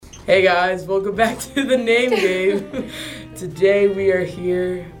Hey guys, welcome back to the name game. Today we are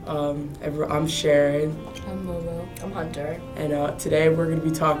here. I'm Sharon. I'm Momo. I'm Hunter. And today we're going to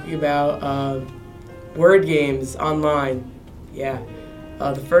be talking about word games online. Yeah.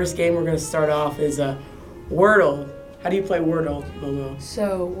 The first game we're going to start off is Wordle. How do you play Wordle, Momo?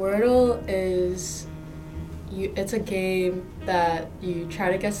 So Wordle is, it's a game that you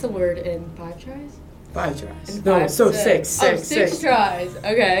try to guess the word in 5 tries? 5 tries. In No, five, so six. six Tries.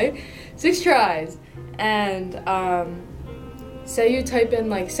 Okay. 6 tries. And say you type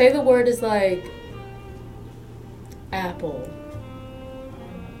in, say the word is apple.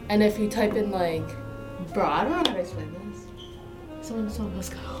 And if you type in bro, I don't know how to explain this. Someone else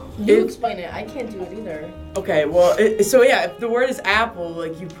go. You explain it. I can't do it either. Okay, well, if the word is apple,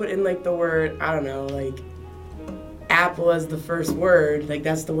 you put in the word, I don't know, apple as the first word,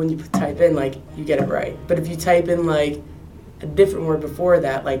 that's the one you type in, you get it right. But if you type in a different word before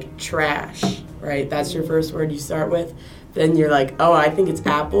that, trash, right? That's your first word you start with. Then you're oh, I think it's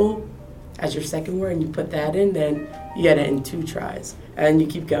apple as your second word, and you put that in, then you get it in 2 tries. And you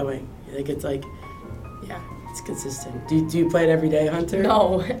keep going. It's consistent. Do you play it every day, Hunter?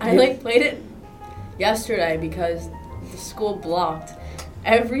 No, I played it yesterday because the school blocked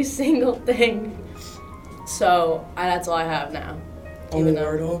every single thing. So that's all I have now. Only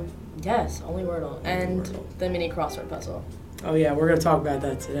Wordle? Yes, only Wordle. And Wordle. The mini crossword puzzle. Oh yeah, we're gonna talk about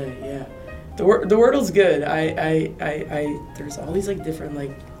that today. Yeah, the Wordle's good. I there's all these different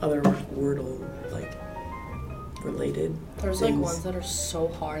other Wordle related. There's things. Ones that are so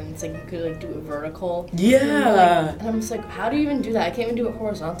hard, and it's you could do it vertical. Yeah. And I'm just how do you even do that? I can't even do it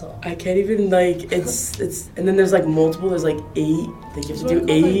horizontal. I can't even it's and then there's multiple. There's 8. You have to do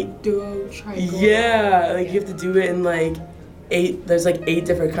 8. Duo, triangle. Yeah, you have to do it in 8. There's 8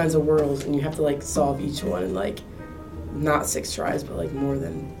 different kinds of Wordles, and you have to solve each one in not 6 tries, but more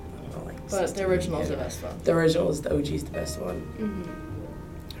than I don't know, But 16. the original is the best one. The original is the OG is the best one.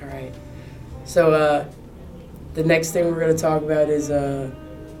 Mm-hmm. All right. So the next thing we're going to talk about is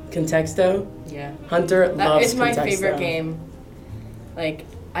Contexto. Yeah. Hunter loves It's my Contexto. favorite game.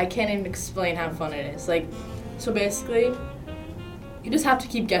 I can't even explain how fun it is. So basically, you just have to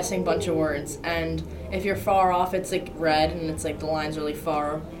keep guessing a bunch of words, and if you're far off, it's red, and it's the line's really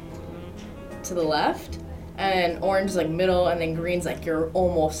far to the left, and orange is middle, and then green's you're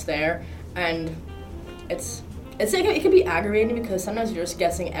almost there, and it's it can be aggravating because sometimes you're just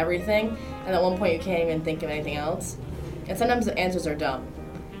guessing everything, and at one point you can't even think of anything else, and sometimes the answers are dumb,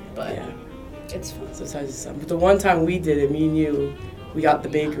 but Yeah. it's fun. So but the one time we did it, me and you, we got the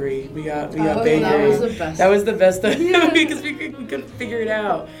bakery. We got bakery. That was the best. That was the best because we couldn't figure it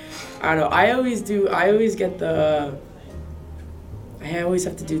out. I don't know. I always get the. I always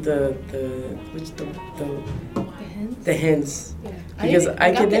have to do the hints? The hints. Yeah. Because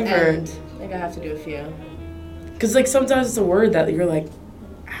I can never. I think I have to do a few. Because sometimes it's a word that you're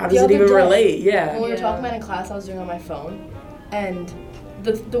how does The it even other day, relate? Yeah. When we were talking about it in class, I was doing it on my phone, and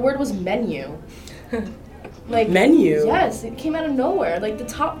the word was menu. Menu? Yes, it came out of nowhere. The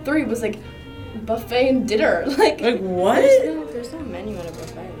top 3 was buffet and dinner. What? There's no menu at a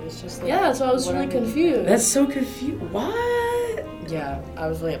buffet. It's just Yeah, so I was really confused. That's so confused. What? Yeah, I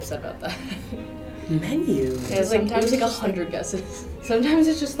was really upset about that. Menu? It was it was 100 guesses. Sometimes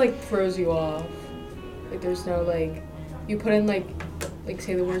it just throws you off. There's no you put in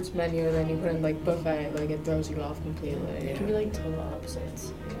say the words menu and then you put in buffet, it throws you off completely. It can be total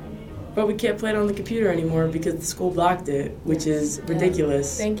opposites. But we can't play it on the computer anymore because the school blocked it, which is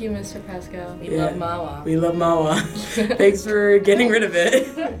ridiculous. Thank you, Mr. Pascal. We love Mawa. We love Mawa. Thanks for getting rid of it.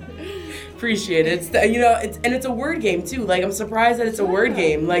 Appreciate it. It's a word game too. I'm surprised that it's a word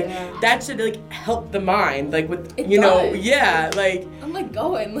game. That should help the mind. With It does. does. Yeah. I'm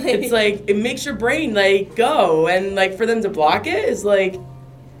going. It's it makes your brain go, and for them to block it is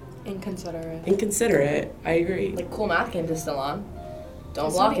Inconsiderate. inconsiderate. I agree. Cool Math Games is still on. Don't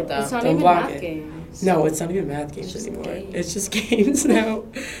block it though. It's not Don't even block math it. games. No, it's not even math games just anymore. games. It's just games now.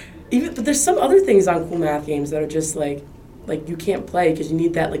 But there's some other things on Cool Math Games that are just you can't play because you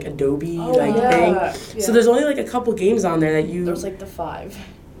need that Adobe thing. Yeah. So there's only a couple games on there that you. There's the 5.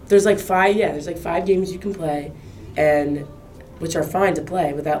 There's 5. Yeah, there's 5 games you can play, and which are fine to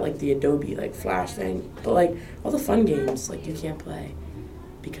play without the Adobe Flash thing. But all the fun games you can't play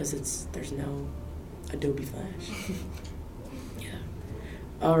because there's no Adobe Flash.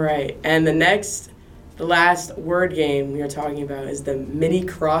 All right, and the last word game we are talking about is the mini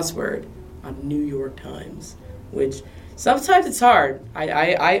crossword on New York Times, which sometimes it's hard.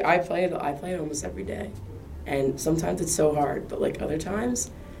 I play it almost every day, and sometimes it's so hard. But other times,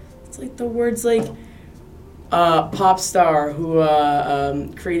 it's the words pop star who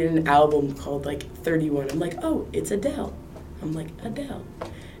created an album called like 31. I'm like, oh, it's Adele. I'm like, Adele.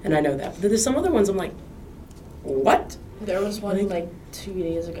 And I know that. But there's some other ones I'm like, what? There was one like 2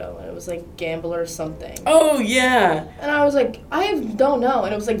 days ago, and it was like Gambler something. Oh, yeah. And I was like, I don't know.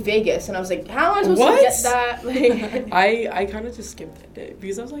 And it was like Vegas, and I was like, how am I supposed to get that? Like, I kind of just skipped that day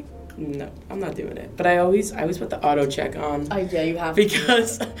because I was like, no, I'm not doing it. But I always put the auto check on. Yeah, you have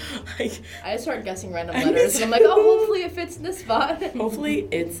because to. I start guessing random letters, and I'm like, oh, hopefully it fits in this spot. Hopefully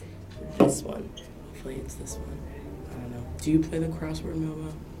it's this one. Hopefully it's this one. I don't know. Do you play the crossword,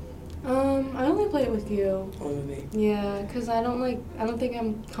 Momo? I only play it with you. Only with me. Yeah, because I don't think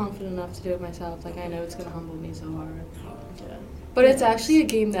I'm confident enough to do it myself. Like, I know it's going to humble me so hard. Yeah. But it's actually a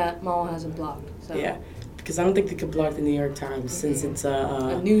game that Momo hasn't blocked. So. Yeah, because I don't think they could block the New York Times since it's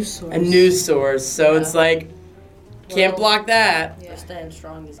a news source. A news source, so it's like, can't Well, block that. They're staying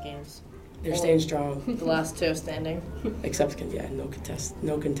strong, these games. They're staying strong. The last two standing. Except,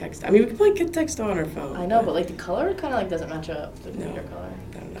 no context. I mean, we can play context on our phone. I know, but like the color kind of like doesn't match up. The No. computer color.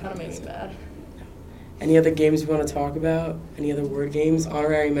 Kind of makes me mad. Any other games you want to talk about? Any other word games?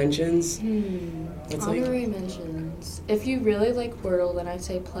 Honorary mentions? Honorary mentions. If you really like Wordle, then I'd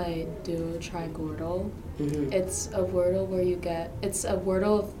say try Wordle. Mm-hmm. It's a Wordle where it's a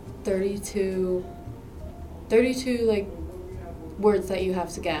Wordle of 32 like words that you have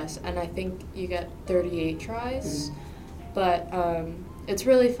to guess, and I think you get 38 tries. Mm-hmm. But it's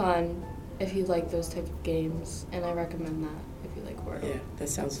really fun if you like those type of games, and I recommend that if you like Wordle. Yeah, that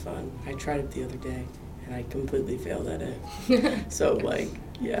sounds fun. I tried it the other day, and I completely failed at it. So,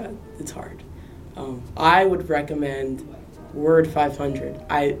 it's hard. I would recommend Word 500.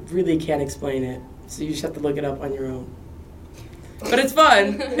 I really can't explain it, so you just have to look it up on your own. But it's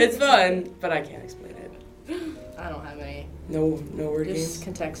fun. It's fun, but I can't explain it. I don't have any. No word games? Just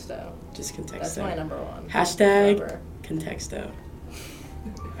Contexto. Just Contexto. That's my number one. Hashtag Forever. Contexto.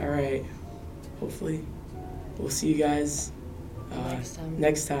 All right. Hopefully, we'll see you guys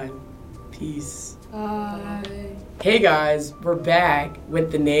next time. Peace. Bye. Hey guys, we're back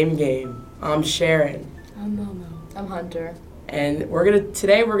with the name game. I'm Sharon. I'm Momo. I'm Hunter. And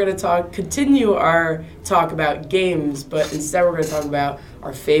today we're gonna continue our talk about games, but instead we're gonna talk about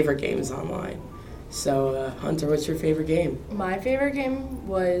our favorite games online. So, Hunter, what's your favorite game? My favorite game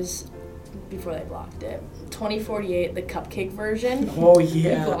was, before they blocked it, 2048, the cupcake version. Oh They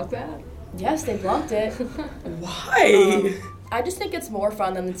yeah. blocked that? Yes, they blocked it. Why? I just think it's more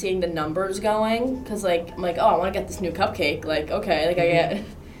fun than seeing the numbers going, because, like, I'm like, oh, I want to get this new cupcake. Like, okay, like, I get,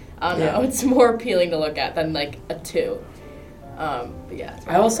 I don't know, it's more appealing to look at than, like, a 2. But yeah.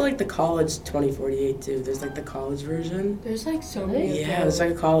 I also like the college 2048 too. There's like the college version. There's like so many. Yeah, there's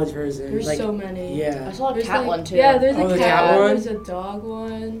like a college version. There's like, so many. Yeah. I saw a There's cat like, one, too. Yeah, there's the a cat cat one? There's a dog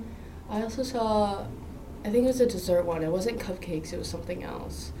one. I also saw, I think it was a dessert one. It wasn't cupcakes, it was something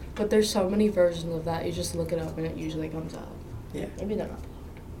else. But there's so many versions of that. You just look it up and it usually comes up. Yeah. Maybe they're not.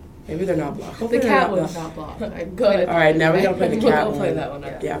 Maybe they're not blocked. The Hopefully they're cat not one's blocked. not blocked. I'm Good. All right, now we gotta play the cat We'll one. play that one.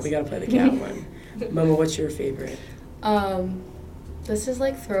 Yeah, we gotta play the cat one. Momo, what's your favorite? This is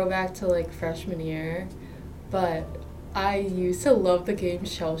like throwback to like freshman year, but I used to love the game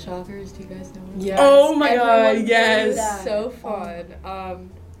Shell Shockers. Do you guys know it? Yes. Oh my Everyone God, plays yes. that. So fun.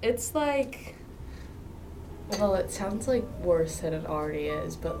 It's like, well, it sounds like worse than it already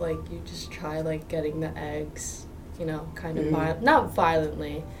is, but like you just try like getting the eggs, kind of not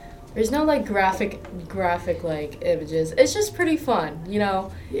violently. There's no like graphic like images. It's just pretty fun,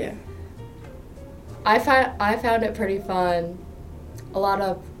 Yeah. I found it pretty fun. A lot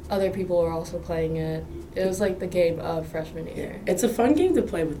of other people were also playing it. It was like the game of freshman year. Yeah. It's a fun game to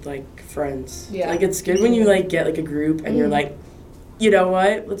play with like friends. Yeah. Like it's good when you like get like a group and you're like, you know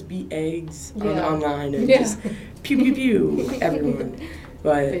what? Let's beat eggs online and just pew pew pew everyone.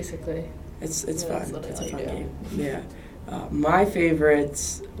 But Basically. it's Yeah, fun. that's It's a literally fun it. game. Yeah. My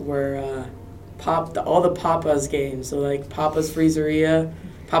favorites were all the Papa's games. So like Papa's Freezeria,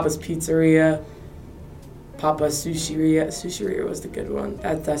 Papa's Pizzeria, Papa's Sushiria was the good one.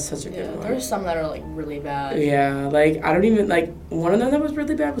 That's such a good one. There's some that are like really bad. Yeah, like I don't even like one of them that was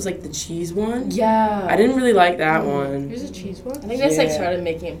really bad was like the cheese one. Yeah. I didn't really like that one. There's a cheese one? I think they like Yeah. started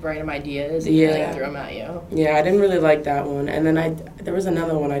making up random ideas and Yeah. like threw them at you. Yeah, I didn't really like that one. And then there was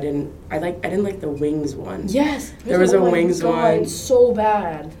another one I didn't like the wings one. Yes. There was a wings one. It's so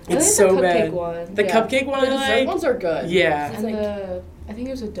bad. It's so the cupcake bad. one. The cupcake one The I dessert like. ones are good. Yeah. It's And like, I think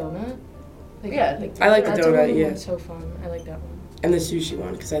it was a donut. Yeah, I like the that's donut, a yeah. one's so fun. I like that one. And the sushi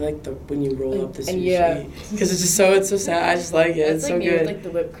one because I like the when you roll up the And sushi. yeah. Because it's so sad. I just like it. It's like so me good. with like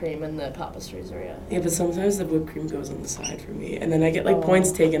the whipped cream and the Papa's Freezeria. Yeah, but sometimes the whipped cream goes on the side for me, and then I get like Oh.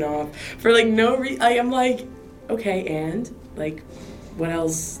 points taken off for like no reason. I'm like, okay, and like, what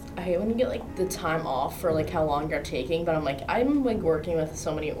else? I hate when you get like the time off for like how long you're taking, but I'm like working with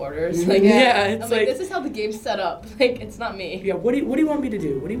so many orders. Like yeah, I'm it's like this is how the game's set up. Like it's not me. Yeah, what do you want me to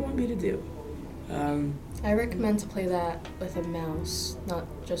do? What do you want me to do? I recommend to play that with a mouse, not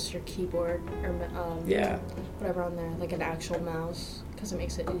just your keyboard or Yeah. whatever on there, like an actual mouse, because it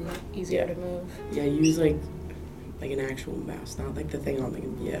makes it easier to move. Yeah, use like an actual mouse, not like the thing on the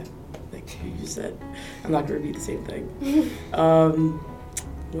like you just said. I'm not gonna repeat the same thing.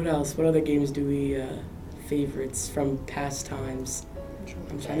 What else? What other games do we favorites from past times?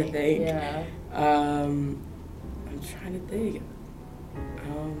 I'm trying to think. Yeah. I'm trying to think.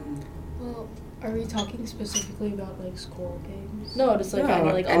 Well, are we talking specifically about like school games? No, just like kind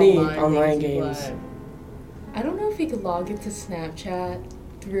of like any online games. play. I don't know if you could log into Snapchat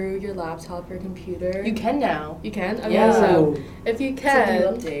through your laptop or computer. You can now. You can? Okay, Yeah. so if you It's a new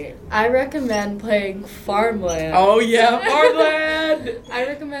can, update. I recommend playing Farmland. Oh yeah, Farmland! I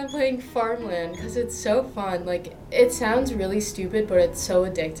recommend playing Farmland because it's so fun. Like, it sounds really stupid, but it's so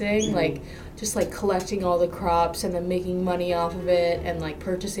addicting. Mm-hmm. Like, just like collecting all the crops and then making money off of it and like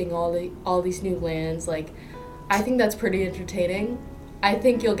purchasing all these new lands. Like, I think that's pretty entertaining. I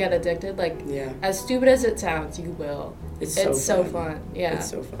think you'll get addicted. Like, Yeah. as stupid as it sounds, you will. It's so fun. Yeah. It's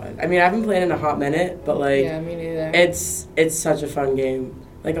so fun. I mean, I haven't played in a hot minute, but like, yeah, me neither. it's such a fun game.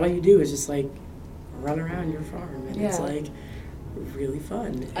 Like, all you do is just like run around your farm, and it's Yeah. like really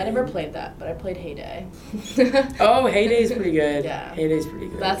fun. I never played that, but I played Heyday. Oh, Heyday's pretty good. Yeah. Heyday's pretty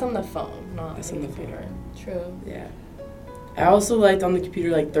good. That's on the phone, not That's on on the the computer. True. Yeah. I also liked on the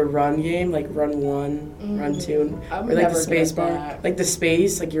computer like the run game, like run 1, run 2, I'm or like never the space good at bar. that. Like the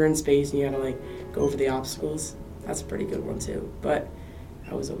space, like you're in space and you gotta like go over the obstacles. That's a pretty good one too. But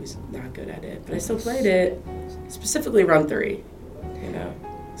I was always not good at it. But I still played it. Specifically run 3. You know?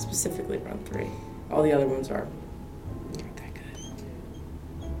 Specifically run 3. All the other ones are not that good.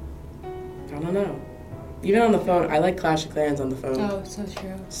 I don't know. Even on the phone, I like Clash of Clans on the phone. Oh, so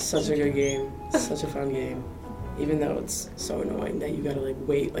true. Such a good game. Such a fun game. Even though it's so annoying that you gotta like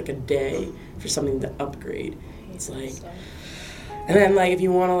wait like a day for something to upgrade. It's like, and then like if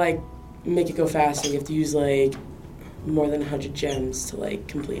you wanna like make it go faster, you have to use like more than 100 gems to like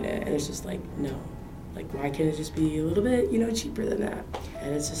complete it. And it's just like, no. Like why can't it just be a little bit, cheaper than that?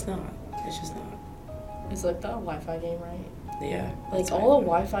 And it's just not. It's just not. Is like that a Wi-Fi game, right? Yeah. Like that's all the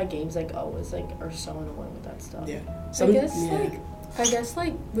right. Wi-Fi games, like always like are so annoying with that stuff. Yeah. I guess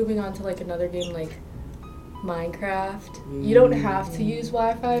like moving on to like another game like Minecraft. You don't have to use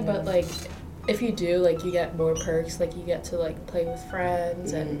Wi-Fi, but like if you do, like you get more perks. Like you get to like play with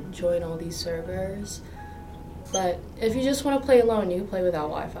friends and join all these servers. But if you just want to play alone, you can play without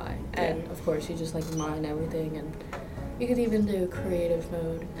Wi-Fi. And of course, you just like mine everything, and you could even do creative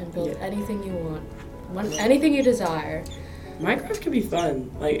mode and build anything you want, anything you desire. Minecraft could be fun,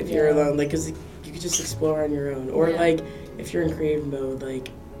 like if you're alone, like because you could just explore on your own, or like if you're in creative mode, like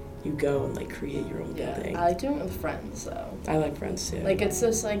you go and like create your own building. I like doing it with friends though. I like friends too. Like it's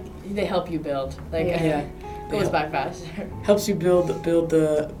just like they help you build. Like it goes back faster. Helps you build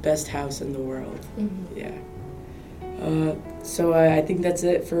the best house in the world. Mm-hmm. Yeah. So I think that's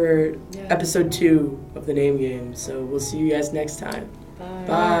it for episode 2 of the Name Game. So we'll see you guys next time.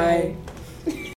 Bye. Bye.